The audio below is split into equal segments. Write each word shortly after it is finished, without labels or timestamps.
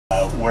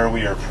where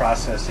we are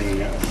processing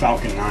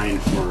Falcon 9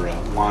 for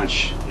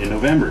launch in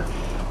November.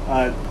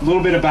 A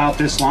little bit about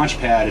this launch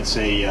pad. It's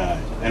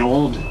an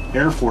old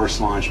Air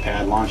Force launch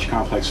pad. Launch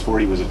Complex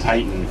 40 was a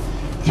Titan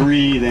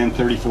 3, then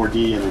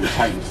 34D, and then the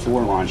Titan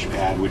 4 launch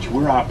pad, which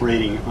we're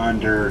operating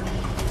under,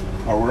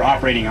 or we're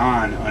operating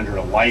on under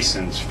a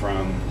license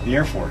from the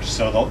Air Force.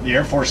 So the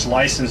Air Force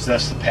licensed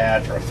us the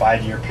pad for a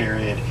 5-year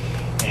period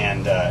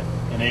and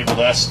enabled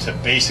us to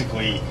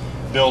basically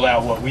build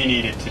out what we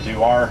needed to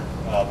do our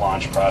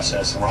launch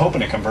process. And we're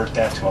hoping to convert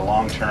that to a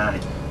long-term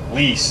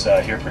lease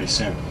here pretty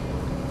soon.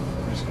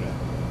 Who's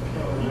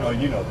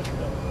gonna, you know this.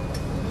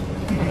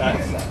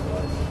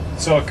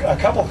 So a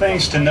couple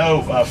things to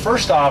know.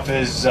 First off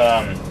is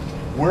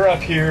we're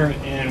up here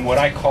in what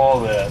I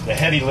call the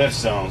heavy lift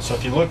zone. So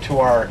if you look to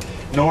our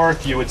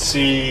north, you would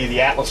see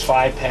the Atlas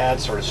V pad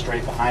sort of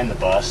straight behind the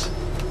bus.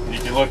 And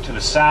if you look to the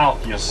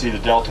south, you'll see the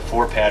Delta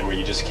IV pad where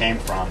you just came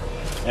from.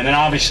 And then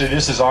obviously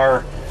this is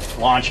our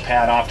launch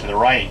pad off to the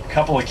right. A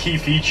couple of key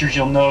features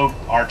you'll note: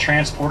 our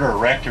transporter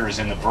erector is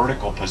in the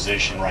vertical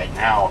position right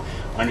now,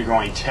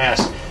 undergoing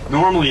tests.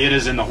 Normally it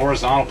is in the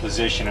horizontal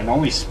position and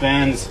only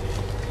spends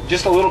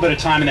just a little bit of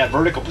time in that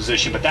vertical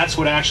position, but that's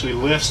what actually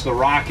lifts the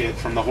rocket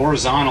from the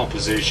horizontal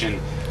position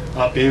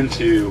up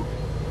into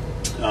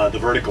the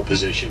vertical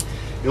position.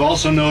 You'll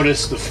also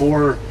notice the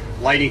 4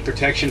 lightning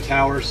protection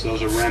towers.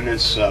 Those are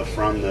remnants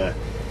from the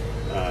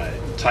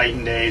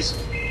Titan days.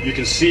 You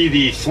can see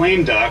the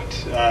flame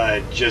duct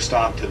just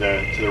off to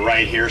the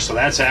right here. So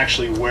that's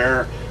actually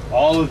where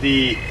all of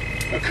the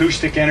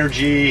acoustic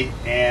energy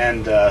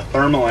and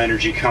thermal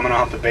energy coming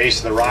off the base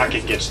of the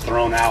rocket gets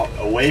thrown out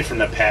away from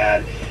the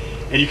pad.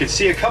 And you can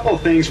see a couple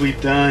of things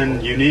we've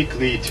done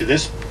uniquely to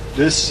this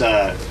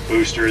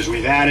booster is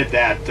we've added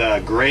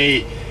that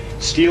gray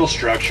steel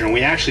structure, and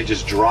we actually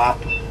just drop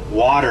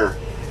water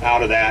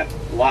out of that,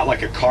 a lot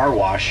like a car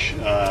wash,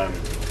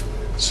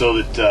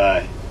 so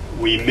that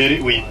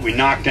we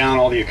knock down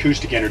all the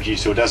acoustic energy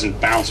so it doesn't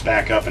bounce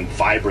back up and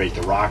vibrate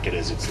the rocket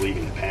as it's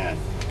leaving the pad.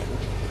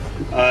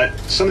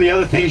 Some of the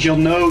other things you'll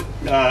note,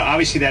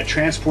 obviously that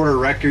transporter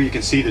erector, you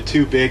can see the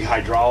 2 big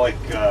hydraulic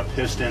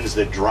pistons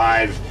that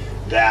drive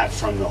that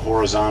from the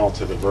horizontal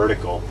to the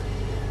vertical.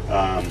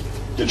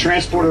 The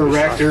transporter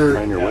erector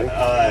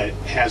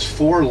has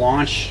 4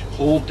 launch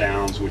hold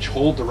downs which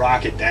hold the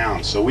rocket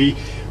down. So we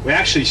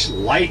actually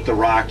light the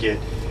rocket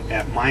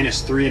at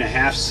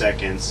 -3.5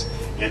 seconds,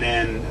 and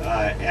then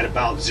at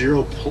about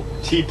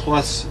T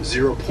plus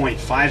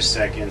 0.5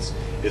 seconds,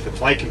 if the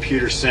flight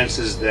computer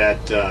senses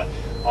that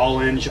all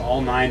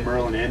 9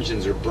 Merlin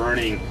engines are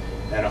burning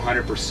at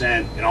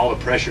 100% and all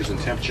the pressures and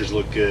temperatures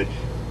look good,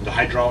 the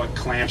hydraulic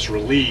clamps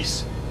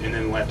release and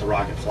then let the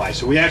rocket fly.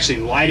 So we actually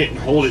light it and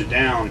hold it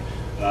down,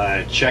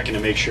 checking to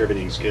make sure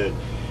everything's good.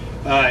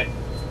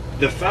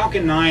 The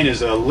Falcon 9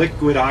 is a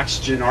liquid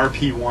oxygen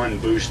RP1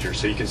 booster,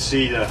 so you can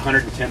see the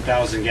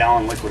 110,000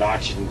 gallon liquid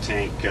oxygen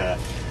tank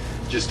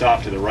just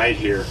off to the right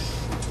here.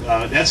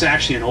 That's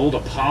actually an old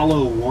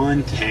Apollo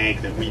 1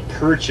 tank that we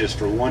purchased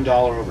for $1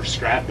 over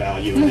scrap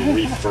value and then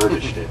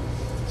refurbished it.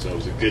 So it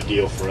was a good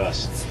deal for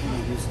us.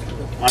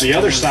 On the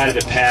other side of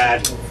the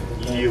pad,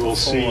 you will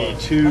see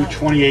 2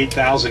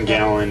 28,000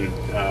 gallon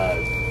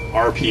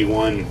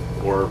RP1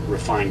 or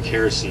refined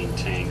kerosene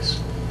tanks.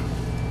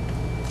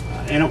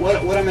 And what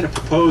I'm going to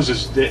propose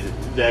is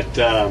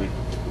that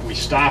we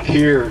stop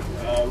here.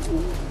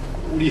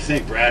 What do you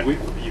think, Brad?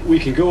 We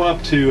can go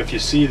up to, if you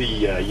see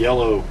the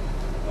yellow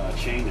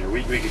chain there,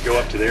 we could go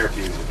up to there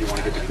if you want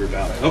to get the group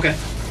out. Okay.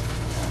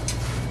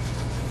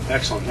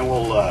 Excellent. And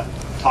we'll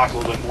talk a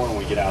little bit more when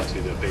we get out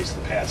to the base of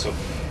the pad. So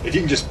if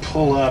you can just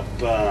pull up,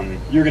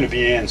 you're going to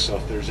be in, so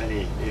if there's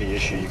any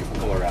issue, you can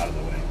pull her out of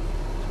the way.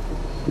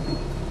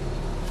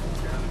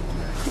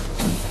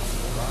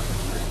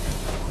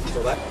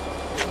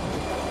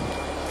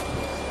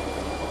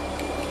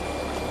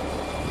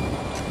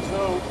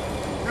 So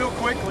real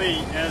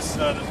quickly, as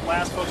the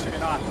last folks are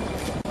going on,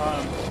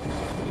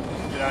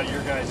 get out of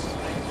your guys'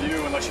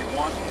 view unless you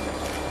want.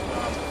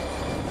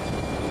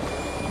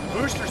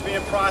 Boosters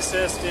being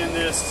processed in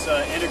this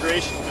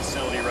integration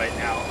facility right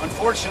now.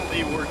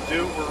 Unfortunately, we're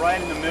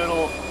right in the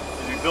middle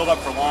as we build up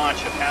for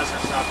launch of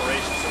hazardous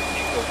operations, so we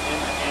can't go in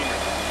the hangar.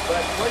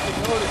 But what you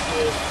notice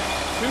is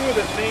 2 of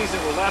the things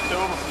that were left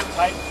over from the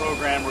Titan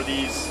program were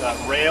these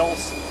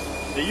rails.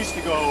 They used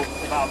to go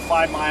about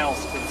 5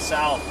 miles to the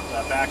south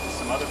back to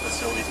some other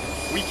facilities.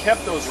 We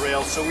kept those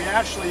rails, so we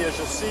actually, as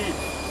you'll see,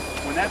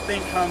 when that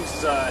thing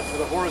comes to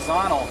the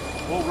horizontal,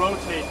 we'll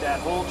rotate that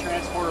whole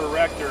transporter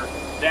erector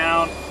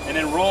down and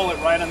then roll it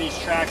right on these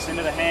tracks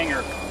into the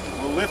hangar.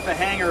 We'll lift the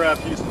hangar up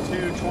using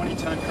 2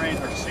 20-ton cranes,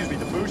 or excuse me,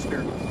 the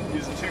booster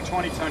using 2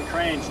 20-ton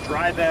cranes,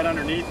 drive that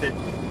underneath it,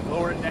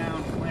 lower it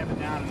down, clamp it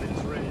down, and then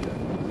it's ready to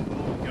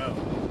pull and go.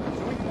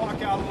 So we can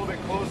walk out a little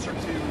bit closer to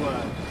the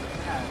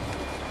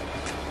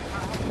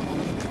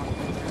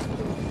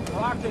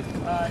rocket.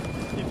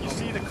 If you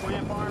see the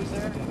clamp arms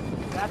there,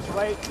 that's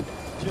right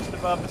just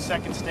above the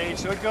 2nd stage.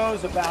 So it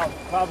goes about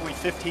probably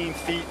 15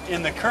 feet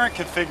in the current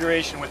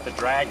configuration with the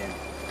Dragon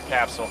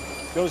capsule.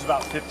 goes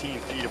about 15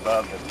 feet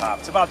above the top.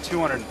 It's about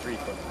 203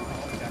 foot.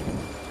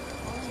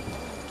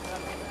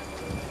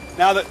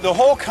 Now the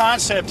whole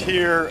concept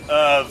here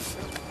of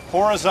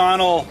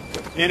horizontal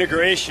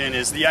integration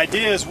is the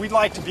idea is we'd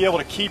like to be able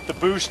to keep the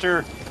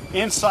booster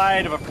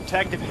inside of a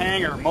protective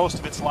hangar most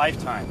of its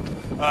lifetime.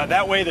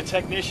 That way the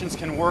technicians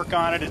can work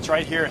on it. It's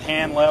right here at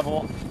hand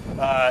level.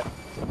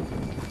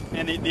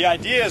 And the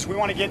idea is we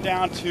want to get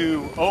down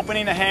to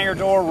opening the hangar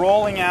door,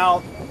 rolling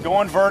out,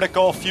 going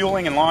vertical,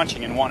 fueling and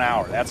launching in 1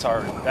 hour. That's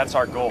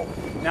our goal.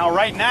 Now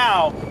right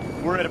now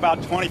we're at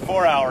about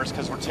 24 hours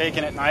because we're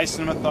taking it nice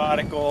and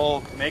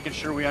methodical, making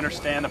sure we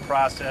understand the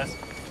process.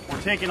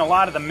 We're taking a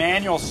lot of the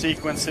manual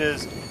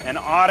sequences and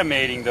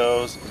automating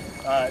those.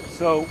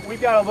 So we've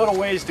got a little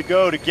ways to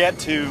go to get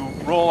to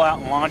roll out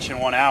and launch in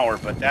 1 hour,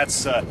 but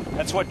that's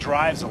what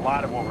drives a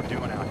lot of what we're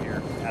doing out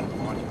here at the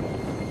launch.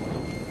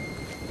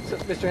 So,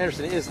 Mr.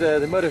 Henderson, is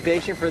the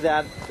motivation for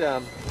that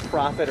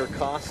profit or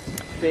cost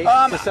based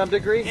to some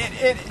degree?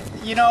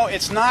 You know,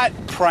 it's not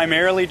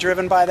primarily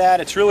driven by that.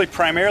 It's really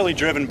primarily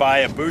driven by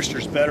a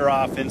booster's better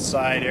off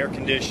inside air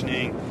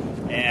conditioning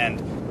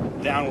and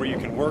down where you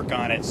can work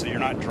on it so you're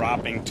not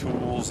dropping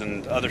tools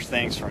and other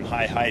things from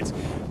high heights.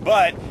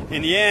 But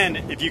in the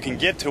end, if you can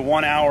get to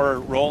 1 hour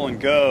roll and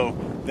go,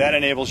 that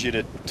enables you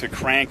to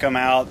crank them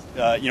out.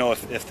 You know,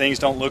 if things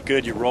don't look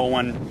good, you roll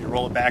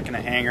it back in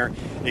a hangar.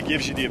 It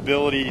gives you the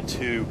ability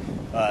to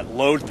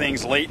load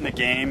things late in the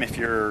game. If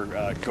you're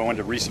going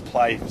to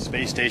resupply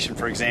space station,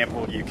 for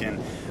example, you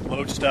can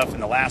load stuff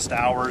in the last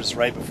hours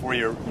right before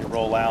you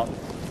roll out.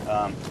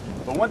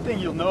 But one thing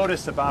you'll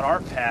notice about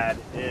our pad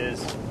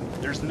is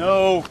there's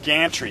no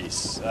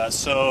gantries.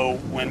 So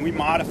when we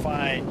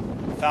modify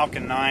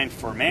Falcon 9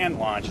 for manned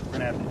launch, we're going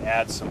to have to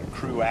add some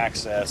crew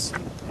access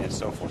and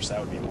so forth. So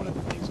that would be one of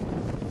the things.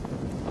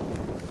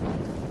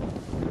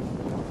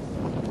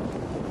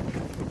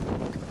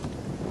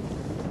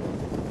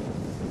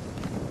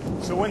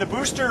 So when the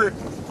booster,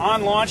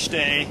 on launch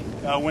day,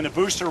 when the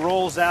booster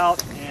rolls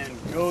out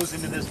and goes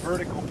into this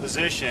vertical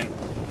position,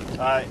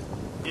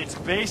 it's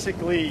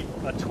basically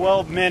a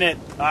 12-minute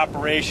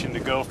operation to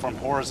go from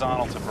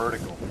horizontal to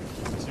vertical.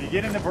 So you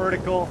get into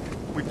vertical,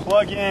 we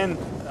plug in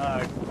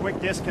quick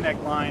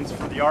disconnect lines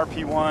for the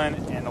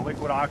RP1 and the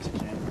liquid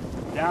oxygen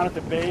down at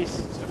the base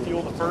to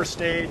fuel the first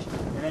stage,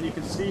 and then you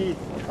can see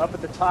up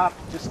at the top,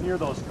 just near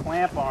those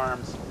clamp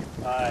arms,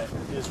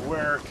 is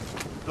where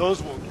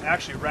those will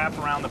actually wrap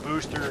around the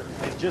booster,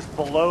 and just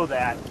below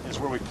that is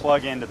where we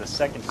plug into the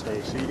second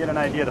stage. So you get an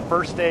idea. The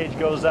first stage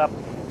goes up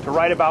to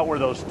right about where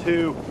those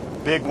two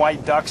big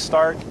white ducts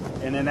start,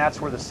 and then that's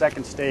where the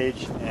second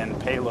stage and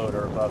payload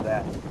are above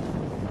that.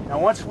 Now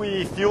once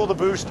we fuel the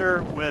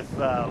booster with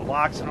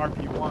LOX and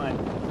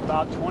RP1,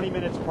 about 20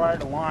 minutes prior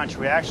to launch,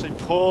 we actually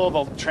pull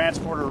the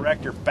transporter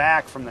erector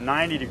back from the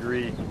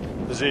 90-degree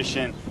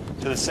position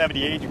to the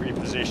 78-degree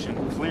position,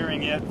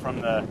 clearing it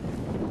from the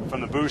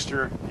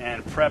booster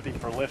and prepping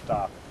for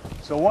liftoff.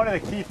 So one of the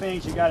key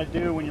things you got to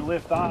do when you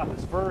lift off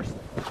is first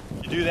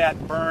you do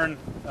that burn,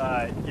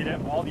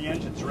 get all the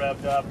engines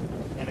revved up,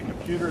 and the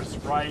computer's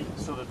right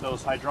so that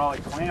those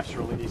hydraulic clamps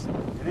release.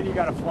 And then you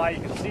got to fly.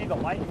 You can see the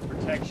lightning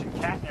protection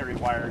catenary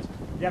wires.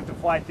 You have to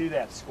fly through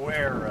that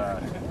square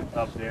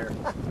up there,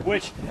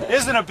 which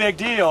isn't a big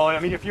deal. I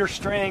mean, if you're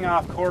straying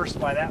off course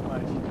by that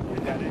much,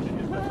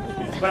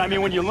 but I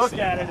mean, when you look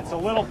at it, it's a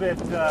little bit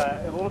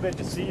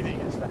deceiving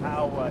as to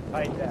how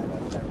tight that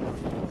is.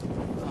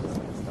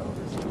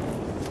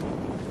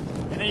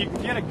 And then you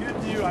can get a good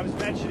view. I was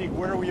mentioning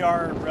where we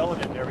are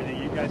relative to everything.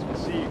 You guys can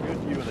see a good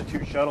view of the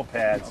two shuttle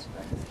pads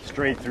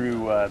straight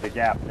through the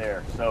gap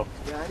there. So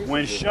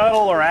when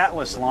shuttle or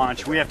Atlas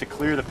launch, we have to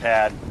clear the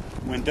pad.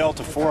 When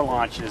Delta IV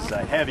launch is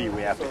heavy,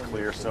 we have to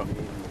clear. So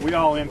we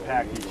all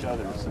impact each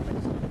other to some extent.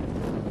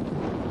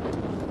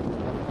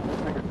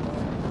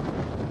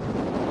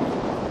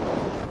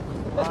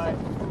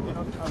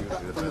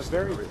 From the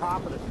very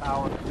top of the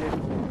tower,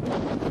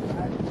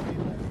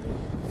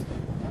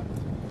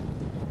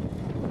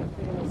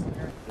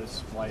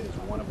 this flight is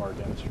one of our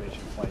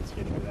demonstration flights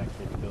getting to that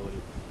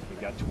capability.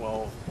 We've got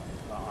 12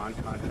 on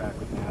contract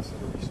with NASA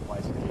to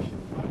resupply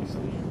station.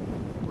 Obviously,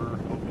 we're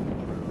hoping to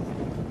prove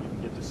we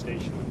can get to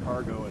station with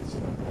cargo. It's a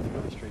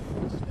really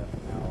straightforward step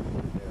now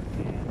there.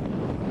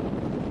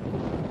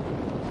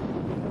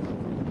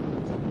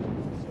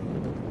 So,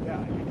 yeah,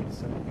 I think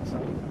it's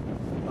exciting.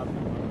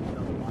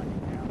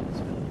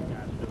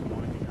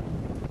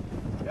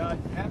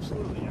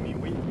 Absolutely. I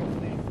mean, we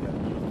think that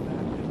the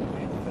fact that the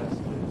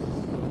manifest is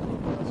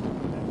robust for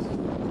the next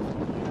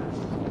years.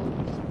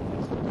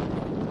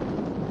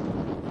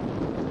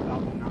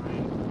 Falcon 9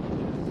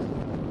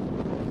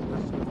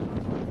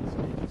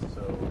 is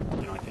so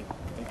you know, I think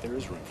there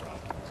is room for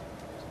optimism.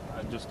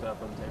 Just let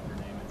them take your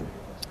name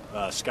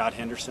and Scott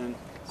Henderson,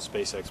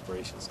 Space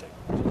Explorations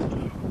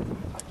Technology.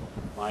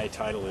 My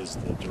title is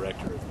the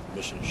Director of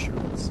Mission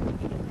Assurance and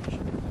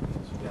Integration.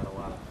 you got a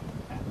lot of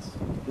hats.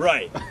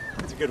 Right.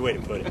 That's a good way to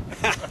put it.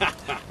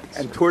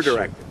 And tour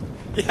director.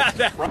 Yeah,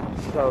 that's right.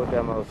 Show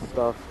demo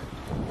stuff.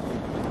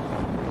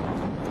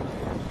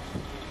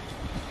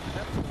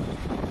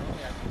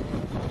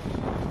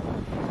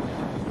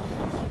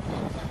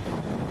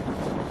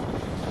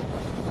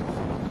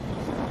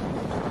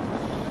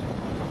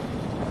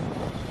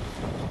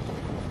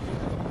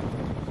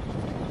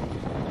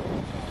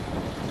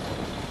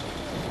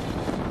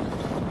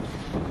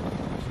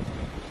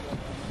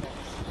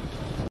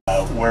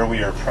 where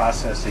we are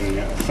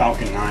processing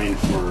Falcon 9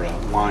 for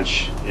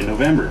launch in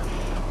November.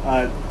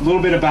 A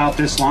little bit about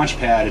this launch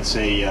pad. It's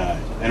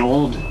an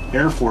old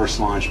Air Force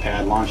launch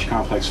pad. Launch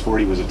Complex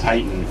 40 was a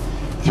Titan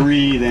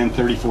 3, then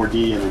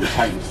 34D, and then the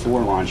Titan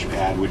 4 launch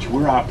pad, which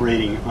we're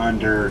operating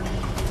under,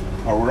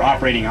 or we're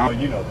operating on.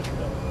 You know the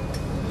drill.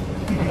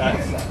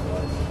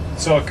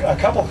 So a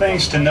couple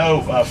things to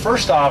note.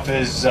 First off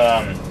is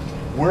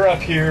we're up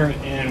here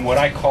in what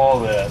I call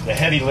the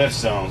heavy lift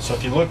zone. So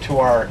if you look to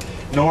our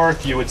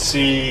north, you would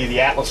see the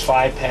Atlas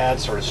 5 pad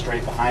sort of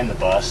straight behind the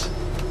bus.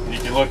 And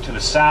if you look to the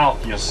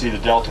south, you'll see the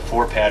Delta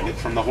 4 pad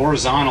from the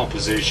horizontal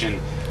position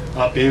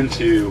up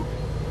into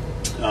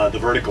the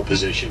vertical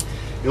position.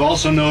 You'll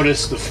also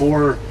notice the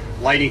 4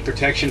 lighting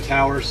protection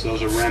towers.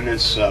 Those are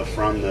remnants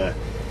from the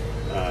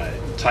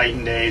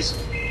Titan days.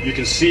 You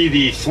can see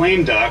the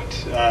flame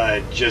duct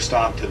just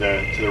off to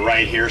the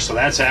right here. So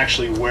that's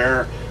actually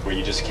where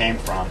you just came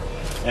from.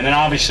 And then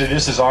obviously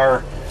this is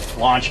our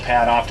launch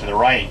pad off to the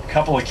right. A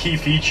couple of key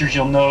features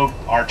you'll note: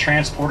 our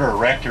transporter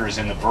erector is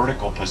in the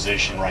vertical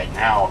position right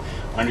now,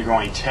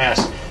 undergoing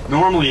tests.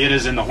 Normally it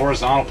is in the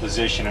horizontal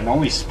position and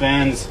only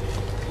spends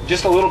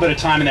just a little bit of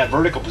time in that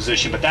vertical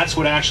position, but that's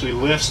what actually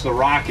lifts the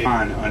rocket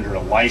on under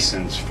a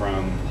license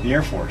from the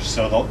Air Force.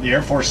 So the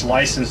Air Force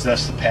licensed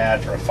us the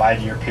pad for a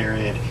 5-year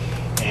period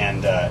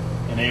and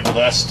enabled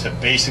us to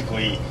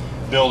basically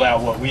build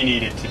out what we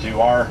needed to do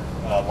our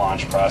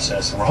launch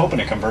process, and we're hoping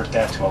to convert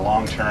that to a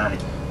long-term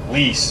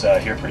lease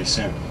here pretty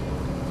soon.